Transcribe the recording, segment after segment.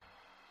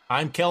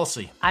I'm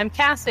Kelsey. I'm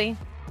Cassie.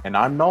 And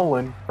I'm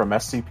Nolan from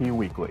SCP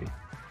Weekly.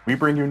 We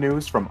bring you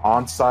news from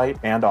on-site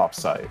and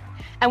off-site.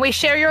 And we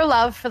share your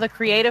love for the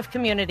creative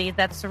community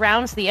that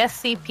surrounds the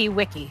SCP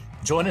Wiki.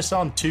 Join us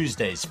on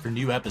Tuesdays for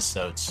new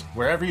episodes,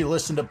 wherever you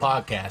listen to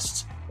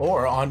podcasts,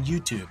 or on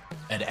YouTube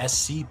at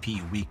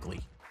SCP Weekly.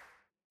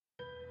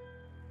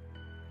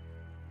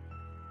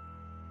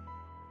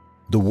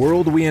 The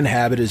world we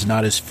inhabit is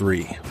not as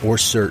free, or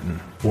certain,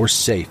 or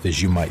safe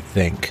as you might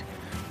think.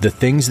 The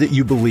things that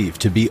you believe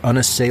to be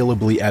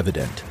unassailably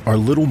evident are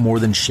little more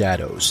than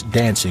shadows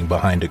dancing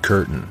behind a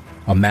curtain,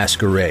 a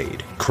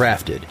masquerade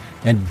crafted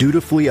and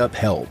dutifully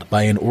upheld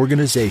by an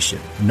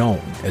organization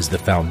known as the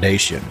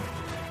Foundation.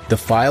 The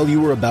file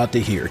you are about to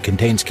hear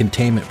contains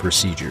containment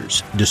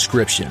procedures,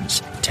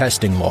 descriptions,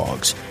 testing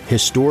logs,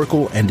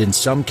 historical and in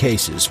some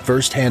cases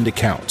first-hand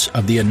accounts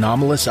of the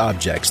anomalous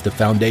objects the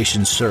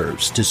Foundation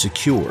serves to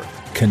secure,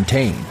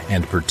 contain,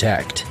 and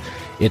protect.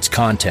 Its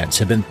contents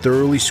have been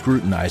thoroughly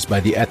scrutinized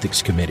by the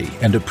Ethics Committee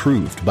and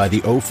approved by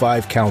the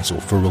O5 Council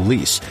for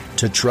release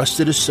to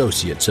trusted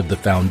associates of the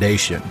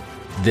Foundation.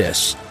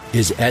 This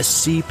is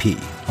SCP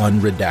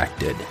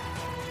Unredacted.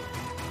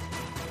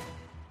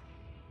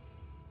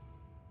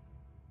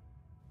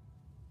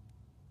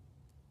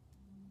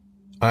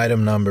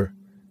 Item number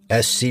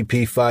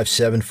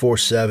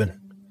SCP-5747.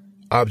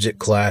 Object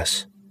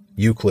Class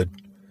Euclid.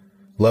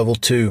 Level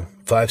 2,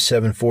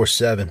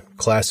 5747,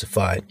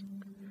 Classified.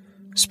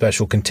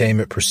 Special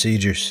Containment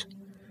Procedures.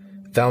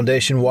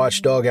 Foundation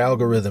watchdog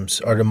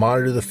algorithms are to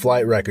monitor the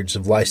flight records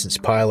of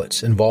licensed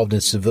pilots involved in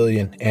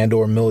civilian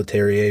and/or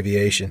military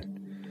aviation.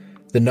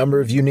 The number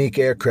of unique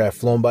aircraft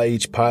flown by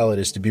each pilot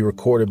is to be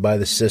recorded by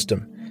the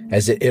system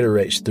as it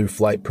iterates through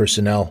flight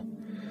personnel.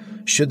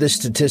 Should this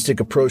statistic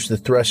approach the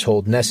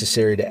threshold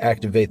necessary to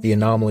activate the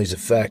anomaly's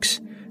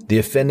effects, the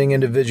offending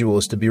individual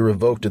is to be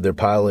revoked of their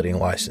piloting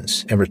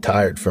license and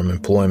retired from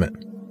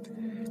employment.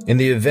 In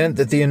the event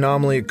that the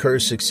anomaly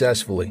occurs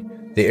successfully,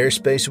 the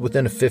airspace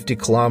within a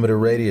 50-kilometer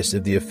radius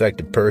of the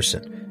affected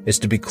person is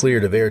to be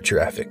cleared of air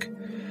traffic.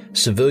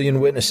 Civilian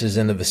witnesses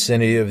in the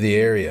vicinity of the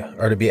area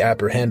are to be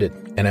apprehended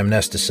and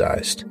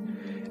amnesticized.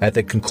 At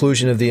the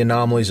conclusion of the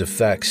anomaly's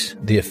effects,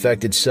 the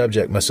affected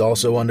subject must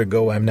also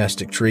undergo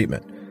amnestic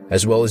treatment,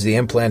 as well as the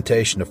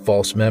implantation of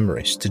false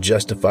memories to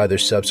justify their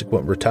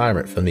subsequent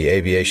retirement from the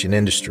aviation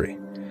industry.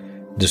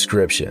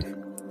 Description: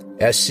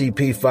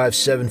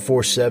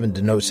 SCP-5747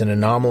 denotes an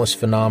anomalous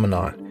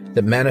phenomenon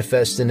that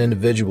manifests in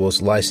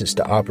individuals licensed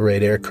to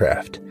operate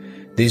aircraft.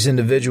 These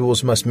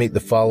individuals must meet the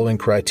following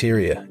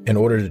criteria in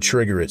order to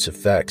trigger its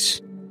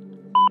effects.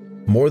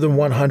 More than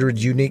 100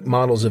 unique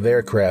models of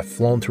aircraft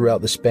flown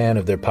throughout the span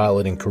of their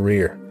piloting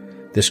career.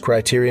 This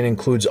criterion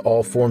includes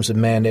all forms of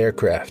manned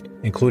aircraft,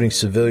 including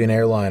civilian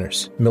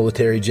airliners,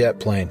 military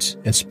jet planes,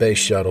 and space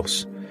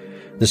shuttles.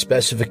 The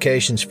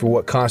specifications for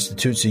what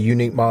constitutes a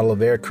unique model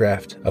of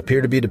aircraft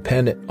appear to be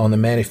dependent on the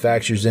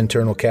manufacturer's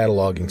internal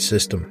cataloging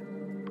system.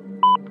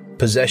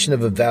 Possession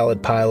of a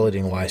valid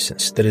piloting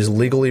license that is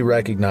legally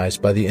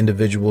recognized by the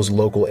individual's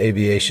local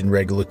aviation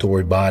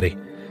regulatory body.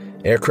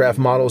 Aircraft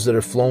models that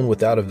are flown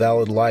without a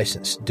valid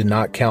license do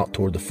not count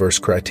toward the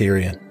first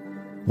criterion.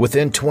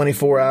 Within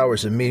 24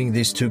 hours of meeting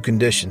these two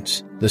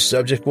conditions, the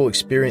subject will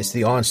experience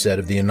the onset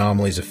of the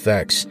anomaly's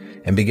effects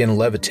and begin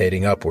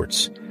levitating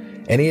upwards.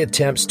 Any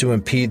attempts to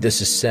impede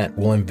this ascent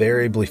will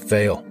invariably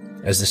fail,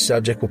 as the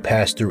subject will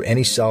pass through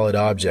any solid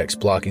objects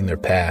blocking their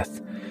path.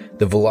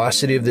 The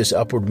velocity of this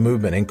upward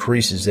movement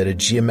increases at a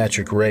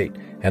geometric rate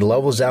and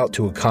levels out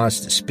to a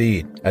constant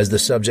speed as the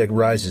subject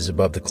rises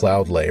above the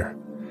cloud layer.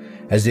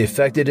 As the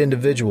affected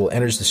individual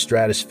enters the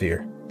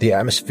stratosphere, the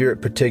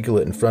atmospheric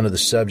particulate in front of the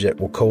subject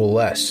will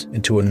coalesce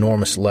into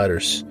enormous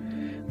letters.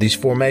 These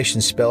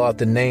formations spell out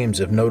the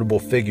names of notable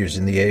figures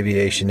in the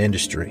aviation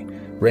industry,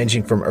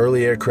 ranging from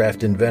early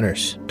aircraft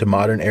inventors to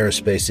modern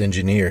aerospace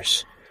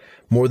engineers.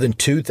 More than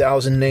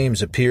 2,000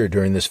 names appear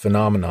during this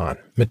phenomenon,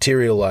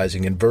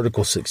 materializing in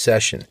vertical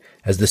succession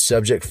as the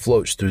subject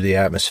floats through the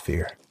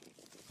atmosphere.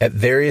 At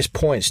various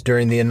points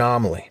during the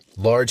anomaly,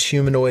 large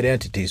humanoid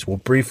entities will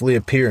briefly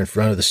appear in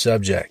front of the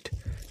subject.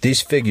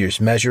 These figures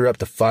measure up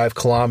to 5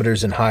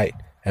 kilometers in height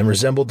and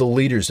resemble the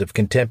leaders of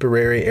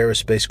contemporary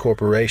aerospace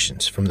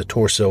corporations from the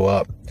torso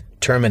up,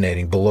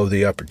 terminating below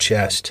the upper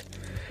chest.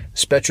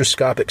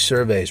 Spectroscopic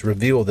surveys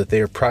reveal that they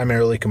are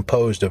primarily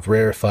composed of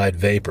rarefied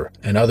vapor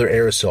and other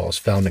aerosols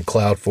found in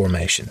cloud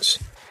formations.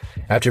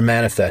 After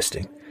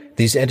manifesting,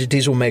 these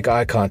entities will make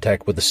eye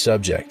contact with the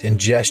subject and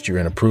gesture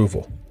in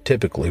approval,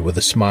 typically with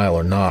a smile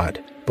or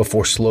nod,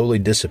 before slowly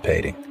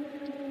dissipating.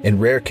 In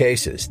rare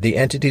cases, the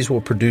entities will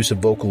produce a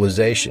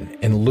vocalization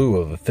in lieu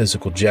of a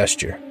physical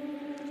gesture.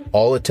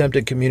 All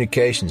attempted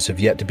communications have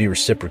yet to be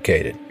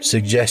reciprocated,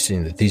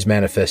 suggesting that these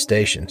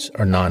manifestations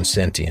are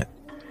non-sentient.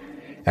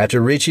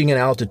 After reaching an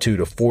altitude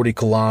of 40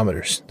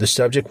 kilometers, the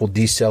subject will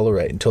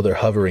decelerate until they're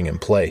hovering in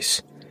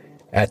place.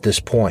 At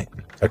this point,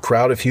 a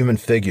crowd of human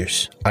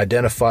figures,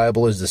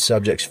 identifiable as the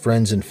subject's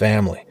friends and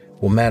family,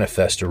 will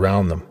manifest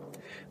around them.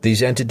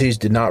 These entities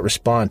do not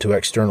respond to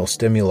external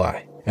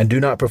stimuli and do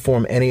not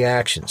perform any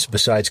actions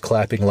besides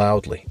clapping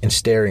loudly and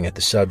staring at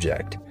the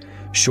subject.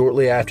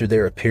 Shortly after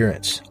their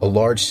appearance, a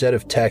large set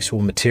of text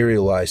will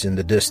materialize in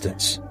the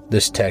distance.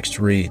 This text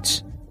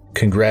reads,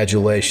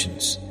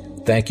 "Congratulations.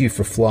 Thank you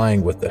for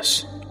flying with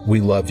us.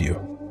 We love you."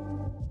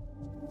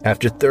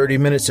 After 30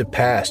 minutes have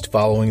passed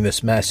following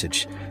this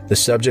message, the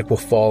subject will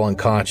fall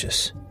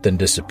unconscious, then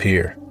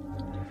disappear.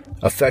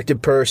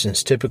 Affected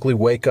persons typically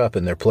wake up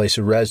in their place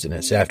of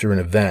residence after an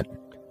event.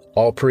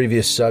 All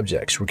previous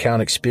subjects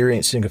recount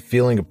experiencing a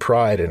feeling of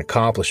pride and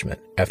accomplishment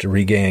after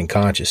regaining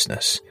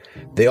consciousness.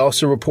 They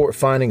also report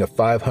finding a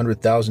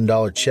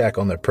 $500,000 check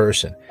on their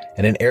person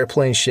and an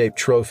airplane-shaped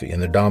trophy in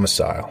their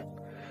domicile.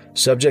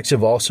 Subjects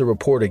have also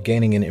reported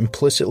gaining an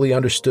implicitly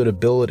understood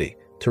ability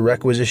to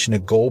requisition a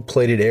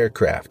gold-plated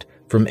aircraft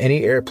from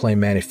any airplane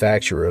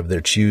manufacturer of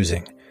their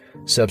choosing.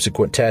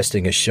 Subsequent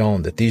testing has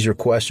shown that these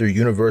requests are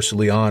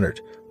universally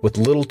honored, with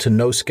little to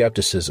no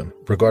skepticism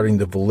regarding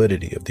the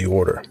validity of the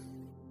order.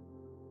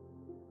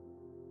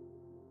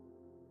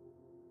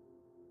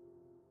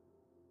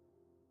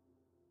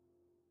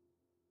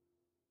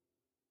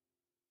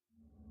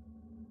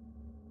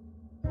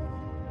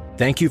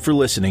 Thank you for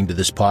listening to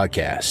this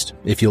podcast.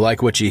 If you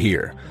like what you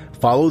hear,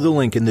 follow the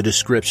link in the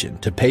description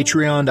to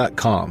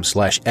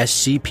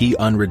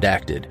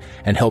patreon.com/scpunredacted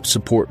and help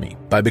support me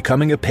by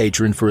becoming a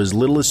patron for as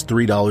little as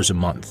 $3 a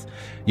month.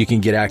 You can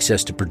get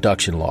access to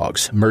production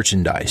logs,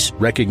 merchandise,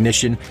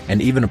 recognition,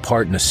 and even a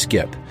part in a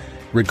skip.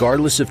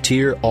 Regardless of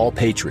tier, all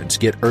patrons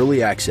get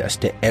early access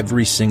to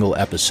every single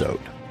episode.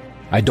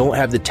 I don't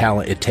have the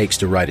talent it takes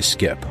to write a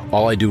skip.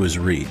 All I do is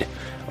read.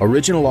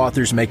 Original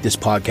authors make this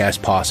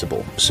podcast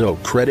possible, so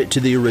credit to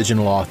the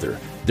original author.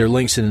 Their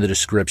links in the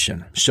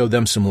description. Show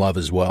them some love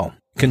as well.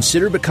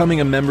 Consider becoming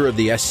a member of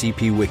the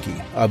SCP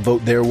Wiki.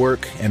 Upvote their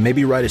work and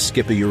maybe write a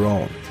skip of your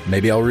own.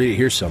 Maybe I'll read it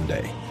here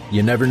someday.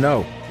 You never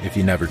know if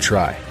you never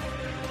try.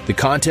 The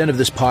content of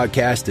this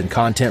podcast and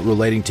content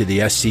relating to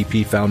the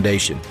SCP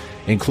Foundation,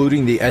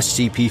 including the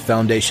SCP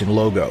Foundation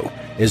logo,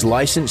 is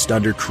licensed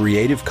under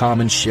Creative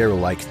Commons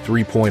Sharealike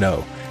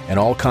 3.0, and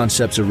all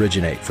concepts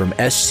originate from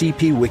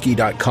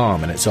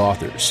scpwiki.com and its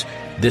authors.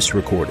 This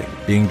recording,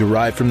 being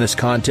derived from this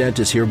content,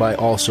 is hereby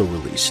also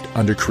released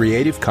under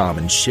Creative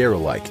Commons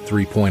Sharealike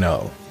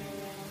 3.0.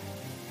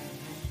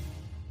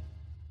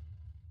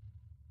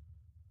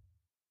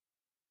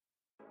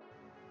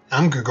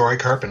 I'm Grigori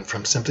Karpin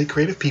from Simply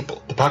Creative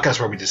People, the podcast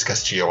where we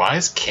discuss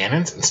GOIs,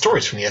 canons, and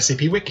stories from the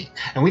SCP Wiki,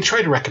 and we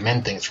try to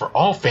recommend things for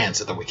all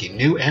fans of the Wiki,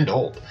 new and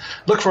old.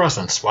 Look for us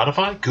on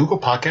Spotify, Google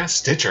Podcasts,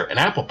 Stitcher, and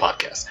Apple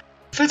Podcasts.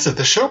 Visit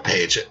the show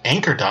page at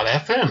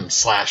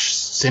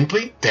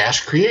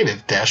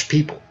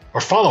anchor.fm/simply-creative-people,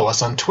 or follow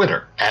us on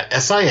Twitter at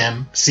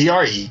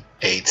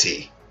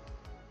SIMCREAT.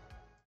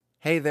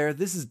 Hey there,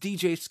 this is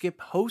DJ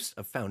Skip, host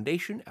of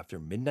Foundation After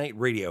Midnight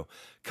Radio,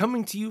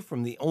 coming to you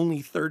from the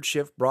only third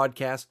shift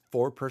broadcast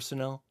for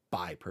personnel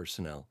by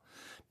personnel.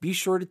 Be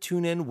sure to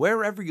tune in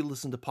wherever you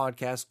listen to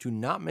podcasts to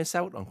not miss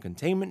out on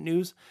containment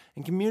news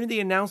and community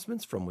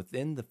announcements from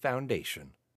within the Foundation.